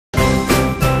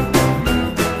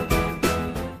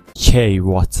Okay,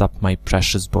 what's up my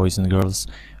precious boys and girls,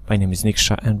 my name is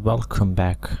Niksha and welcome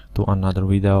back to another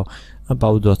video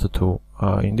about Dota 2.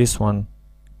 In this one,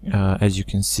 as you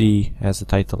can see as the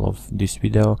title of this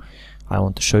video, I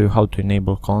want to show you how to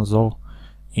enable console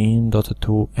in Dota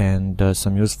 2 and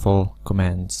some useful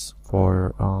commands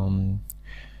for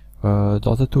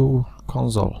Dota 2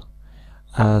 console.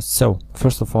 So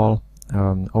first of all,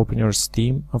 open your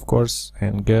Steam, of course,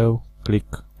 and go click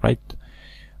right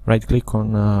click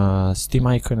on Steam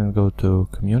icon and go to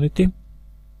community,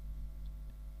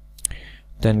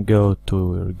 then go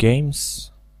to your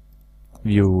games,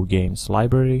 view games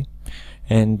library,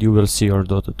 and you will see your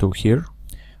Dota 2 here.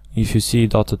 If you see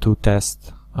Dota 2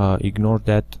 test, ignore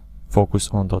that, focus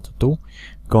on Dota 2,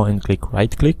 go and click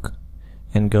right click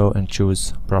and go and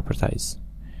choose properties.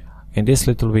 In this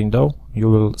little window you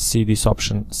will see this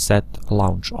option, set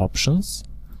launch options.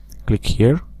 Click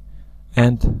here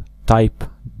and type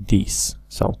these.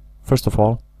 So first of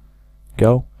all,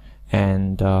 go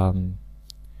and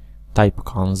type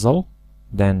console,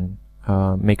 then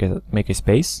make a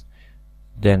space,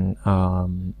 then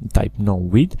type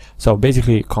novid. So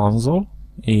basically console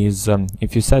is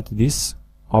if you set this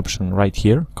option right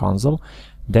here, console,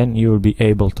 then you will be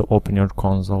able to open your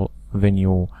console when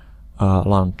you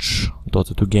launch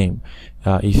Dota 2 game.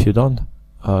 If you don't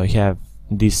have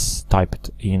this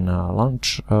typed in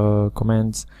launch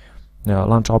commands,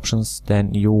 launch options,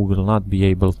 then you will not be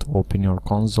able to open your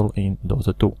console in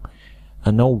Dota 2. A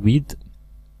novid,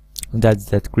 that's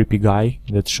that creepy guy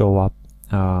that show up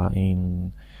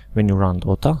in when you run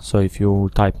Dota. So if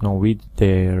you type novid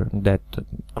there, that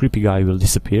creepy guy will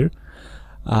disappear.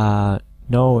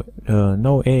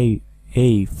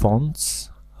 Noaafonts,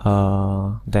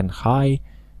 then high,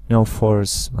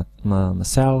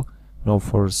 noforcemaccel,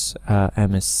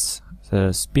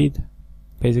 noforcemspd.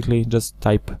 Basically just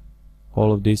type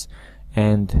all of this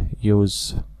and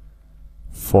use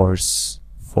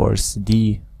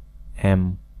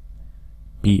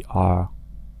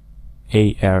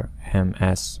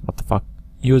useforcedmparms. What the fuck?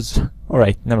 Use.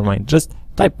 Alright, never mind. Just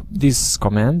type these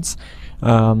commands.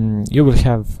 You will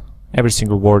have every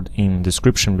single word in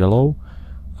description below,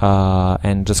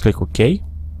 and just click OK,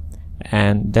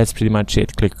 and that's pretty much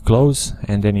it. Click close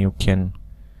and then you can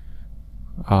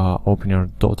open your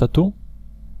Dota 2.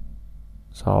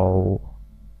 So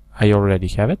I already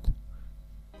have it.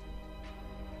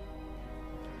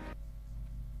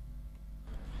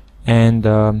 And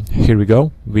here we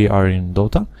go, we are in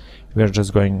Dota. We are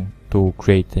just going to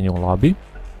create a new lobby,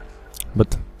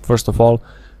 but first of all,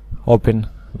 open,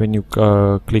 when you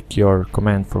click your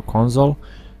command for console,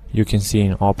 you can see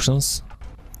in options,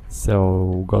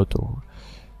 so go to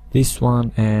this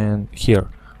one and here,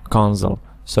 console.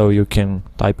 So you can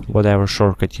type whatever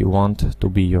shortcut you want to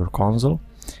be your console,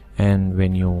 and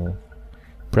when you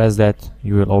press that,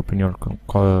 you will open your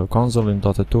console in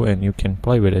Dota 2 and you can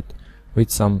play with it with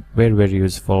some very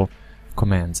useful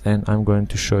commands. And I'm going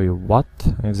to show you what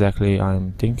exactly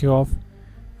I'm thinking of.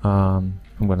 I'm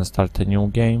gonna start a new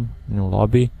game, new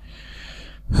lobby,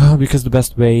 because the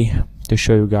best way to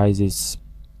show you guys is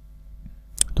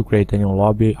to create a new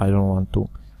lobby. I don't want to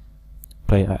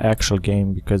play an actual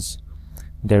game because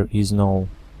there is no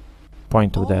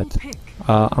point to that.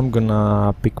 I'm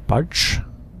gonna pick Pudge,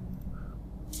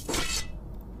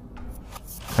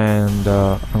 and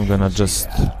I'm gonna just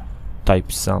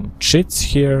type some cheats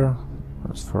here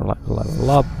for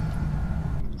level up,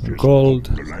 gold,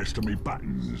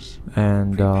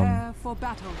 and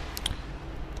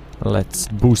let's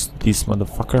boost this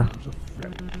motherfucker.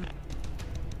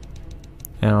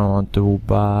 And I want to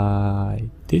buy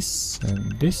this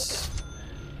and this,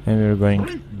 and we're going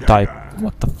to type,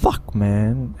 what the fuck,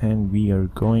 man, and we are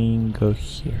going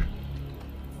here.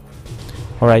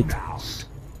 Alright,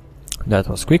 that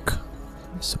was quick,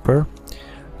 super.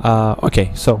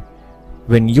 Okay, so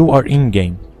when you are in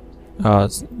game,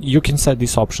 you can set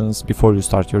these options before you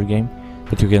start your game,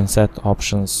 but you can set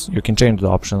options, you can change the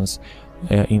options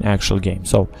in actual game.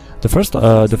 So the first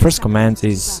command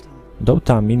is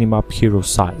Dota minimap hero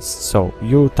size. So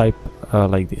you type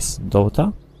like this,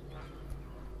 Dota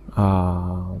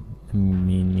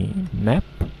minimap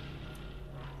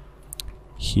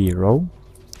hero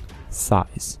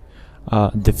size.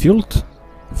 Default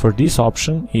for this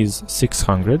option is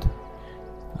 600,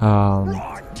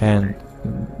 and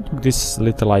this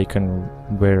little icon,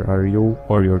 where are you,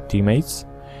 or your teammates.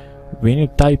 When you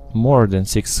type more than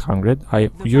 600,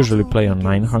 I usually play on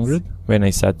 900 when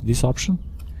I set this option.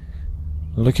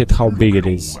 Look at how big it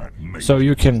is, so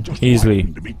you can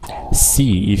easily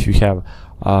see if you have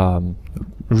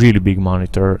really big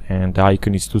monitor and the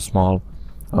icon is too small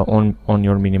on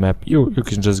your minimap. You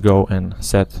can just go and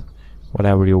set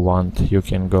whatever you want. You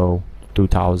can go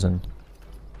 2000.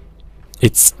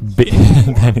 It's big.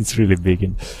 Then it's really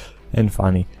big and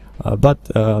funny. But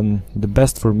the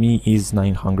best for me is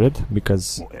 900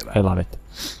 because I love it.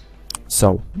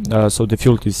 So so the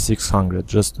default is 600,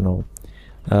 just to know.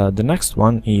 The next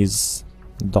one is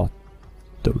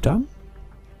Dota.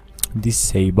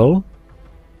 Disable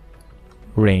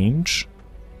range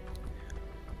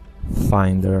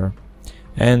finder,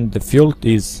 and the field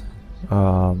is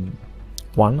 1,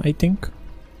 I think.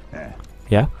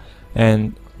 Yeah,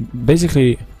 and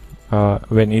basically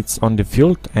when it's on the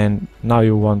field and now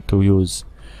you want to use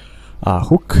a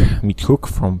hook, mid hook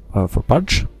from for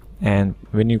purge, and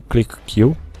when you click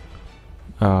Q,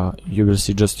 you will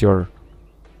see just your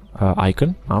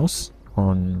icon mouse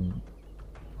on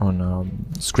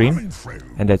screen,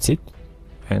 and that's it.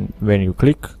 And when you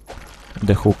click,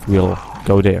 the hook will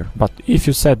go there. But if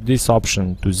you set this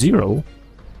option to 0,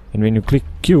 and when you click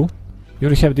Q, you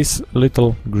will have this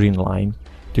little green line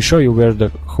to show you where the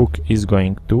hook is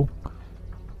going to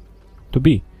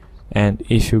be. And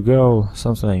if you go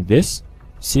something like this,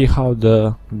 see how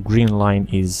the green line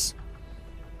is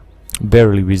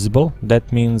barely visible.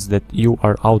 That means that you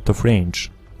are out of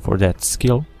range for that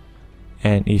skill.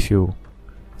 And if you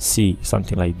see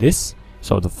something like this,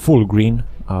 so the full green,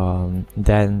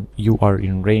 then you are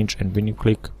in range, and when you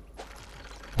click,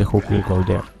 the hook will go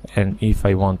there. And if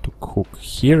I want to hook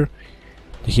here,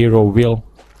 the hero will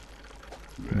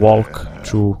walk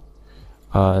through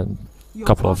a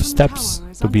couple of steps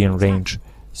to be in range.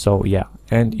 So yeah,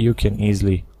 and you can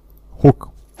easily hook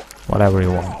whatever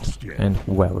you want and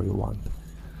whoever you want.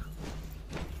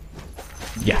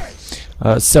 Yeah,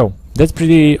 so that's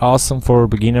pretty awesome for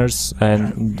beginners,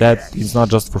 and that is not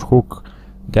just for hook,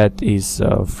 that is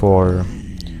for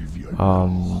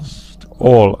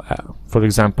all, for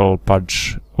example,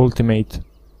 purge ultimate,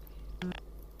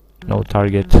 no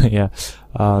target. Yeah,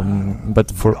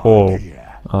 but for all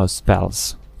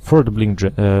spells, for the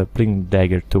blink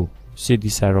dagger too. See,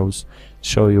 these arrows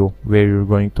show you where you're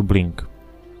going to blink.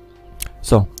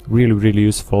 So really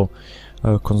useful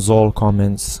console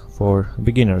comments for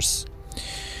beginners.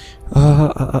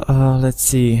 Let's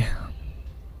see.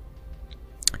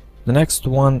 The next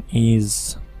one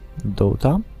is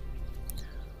Dota.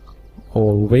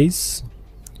 Always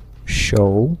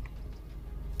show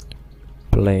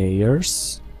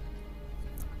players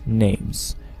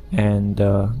names, and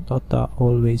Dota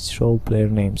always show player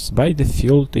names. By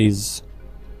default is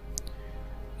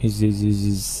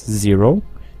 0,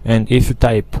 and if you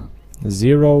type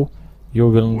 0, you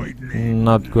will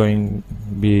not going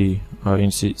be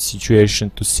in situation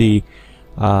to see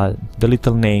the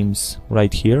little names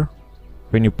right here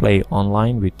when you play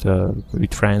online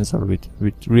with friends or with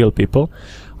real people.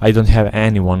 I don't have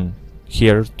anyone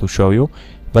here to show you,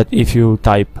 but if you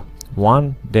type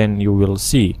 1, then you will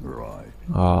see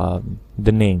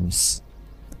the names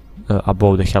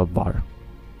above the health bar.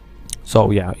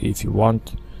 So yeah, if you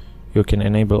want, you can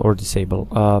enable or disable.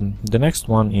 The next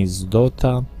one is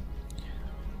Dota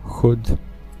HUD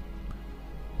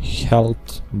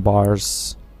health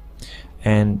bars,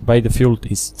 and by default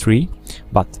is 3,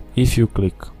 but if you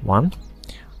click 1,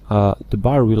 the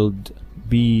bar will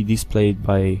be displayed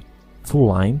by full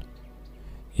line.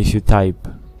 If you type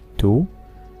 2,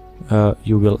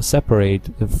 you will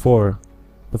separate the four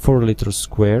little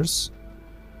squares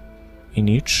in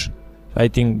each. I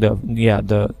think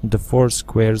the 4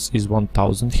 squares is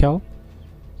 1000 health,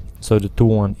 so the 2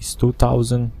 one is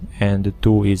 2000, and the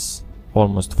 2 is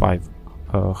almost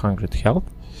 500 health,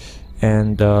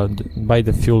 and by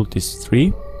default is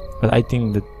 3, but I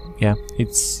think that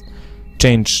it's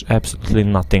changed absolutely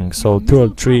nothing. So 2 or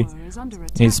 3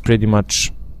 is pretty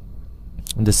much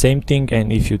the same thing,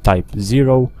 and if you type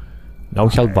 0, no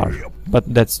health bar, but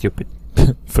that's stupid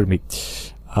for me.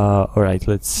 Alright,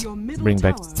 let's bring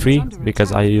back 3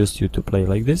 because I used you to play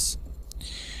like this.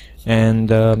 And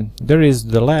there is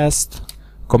the last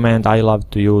command I love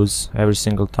to use every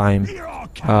single time,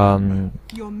 and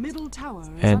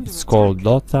it's called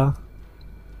Dota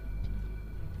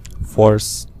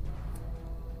force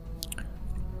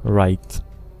right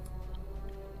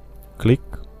click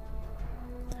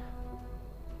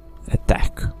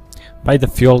attack. By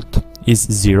default is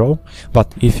 0,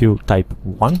 but if you type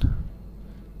 1,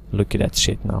 look at that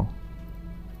shit now.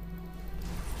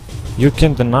 You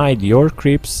can deny your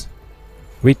creeps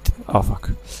with... oh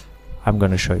fuck, I'm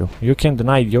gonna show you. You can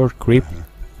deny your creep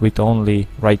with only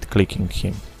right clicking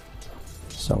him.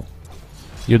 So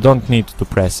you don't need to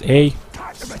press A,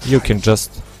 you can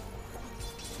just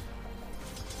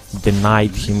deny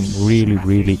him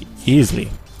really easily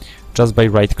just by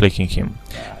right clicking him.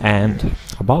 And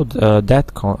about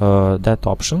that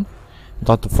option,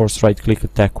 Dota Force right click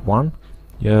attack 1,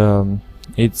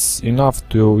 it's enough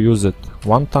to use it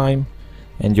one time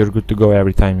and you're good to go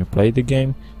every time you play the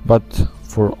game. But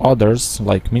for others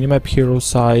like minimap hero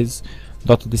size,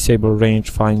 Dota disable range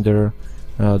finder,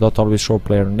 Dota always show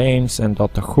player names, and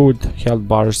Dota HUD, health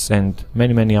bars, and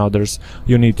many others,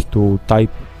 you need to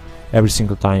type every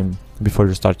single time before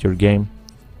you start your game,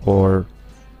 or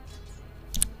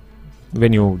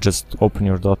when you just open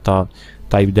your Dota,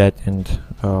 type that, and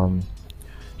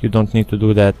you don't need to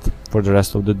do that for the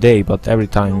rest of the day, but every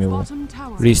time you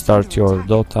restart your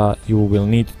Dota you will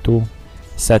need to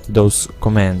set those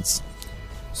commands.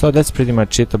 So that's pretty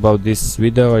much it about this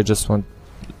video. I just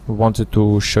wanted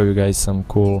to show you guys some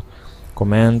cool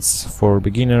commands for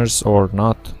beginners or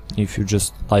not. If you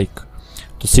just like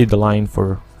to see the line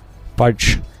for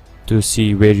punch, to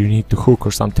see where you need to hook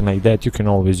or something like that, you can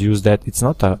always use that. It's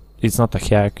not a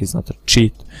hack, it's not a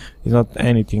cheat, it's not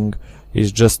anything,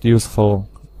 it's just useful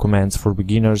commands for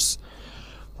beginners,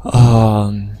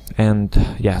 and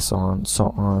yeah, so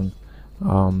on.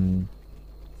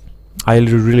 I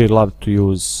really love to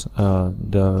use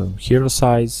the hero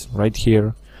size right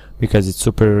here because it's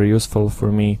super useful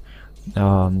for me,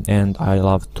 and I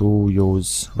love to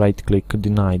use right click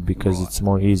denied because it's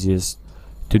more easiest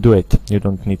to do it. You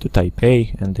don't need to type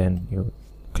A and then you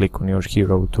click on your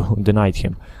hero to deny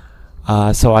him.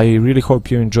 So I really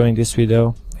hope you enjoyed this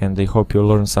video, and I hope you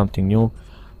learned something new.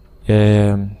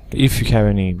 If you have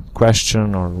any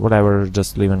question or whatever,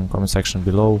 just leave in the comment section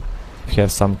below. If you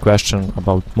have some question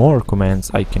about more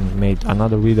commands, I can make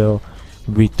another video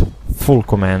with full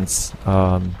commands.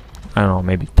 I don't know,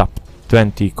 maybe top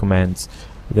 20 commands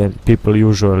that people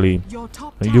usually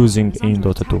using in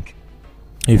Dota 2.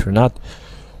 If you're not,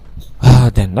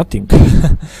 then nothing.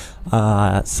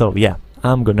 So yeah,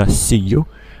 I'm gonna see you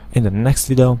in the next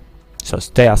video. So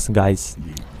stay awesome, guys.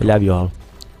 I love you all,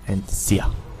 and see ya.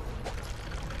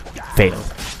 Fail.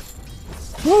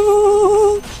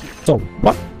 So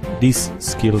what these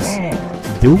skills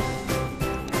do,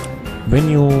 when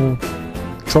you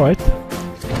throw it,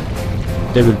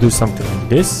 they will do something like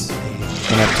this,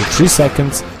 and after 3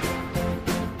 seconds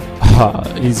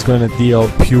it's gonna deal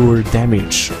pure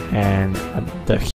damage, and the